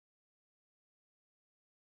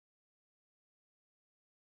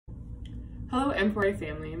Hello N4A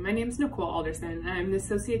family, my name is Nicole Alderson and I'm the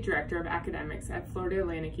Associate Director of Academics at Florida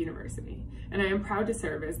Atlantic University, and I am proud to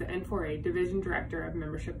serve as the N4A Division Director of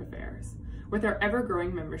Membership Affairs. With our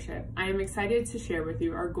ever-growing membership, I am excited to share with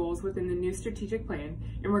you our goals within the new strategic plan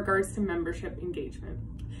in regards to membership engagement.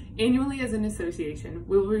 Annually as an association,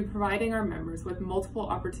 we will be providing our members with multiple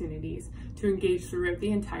opportunities to engage throughout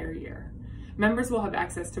the entire year. Members will have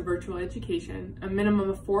access to virtual education, a minimum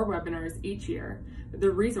of 4 webinars each year,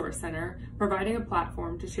 the Resource Center, providing a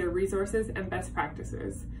platform to share resources and best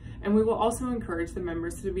practices, and we will also encourage the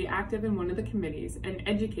members to be active in one of the committees and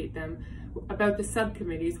educate them about the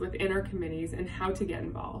subcommittees within our committees and how to get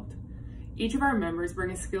involved. Each of our members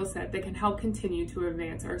bring a skill set that can help continue to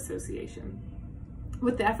advance our association.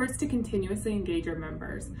 With the efforts to continuously engage our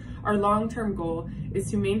members, our long-term goal is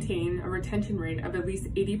to maintain a retention rate of at least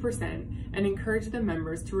 80% and encourage the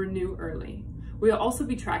members to renew early. We will also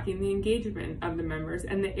be tracking the engagement of the members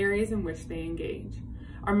and the areas in which they engage.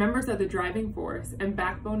 Our members are the driving force and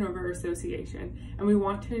backbone of our association, and we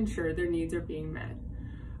want to ensure their needs are being met.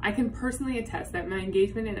 I can personally attest that my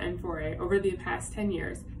engagement in N4A over the past 10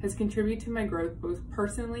 years has contributed to my growth both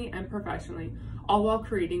personally and professionally, all while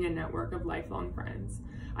creating a network of lifelong friends.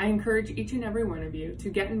 I encourage each and every one of you to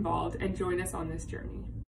get involved and join us on this journey.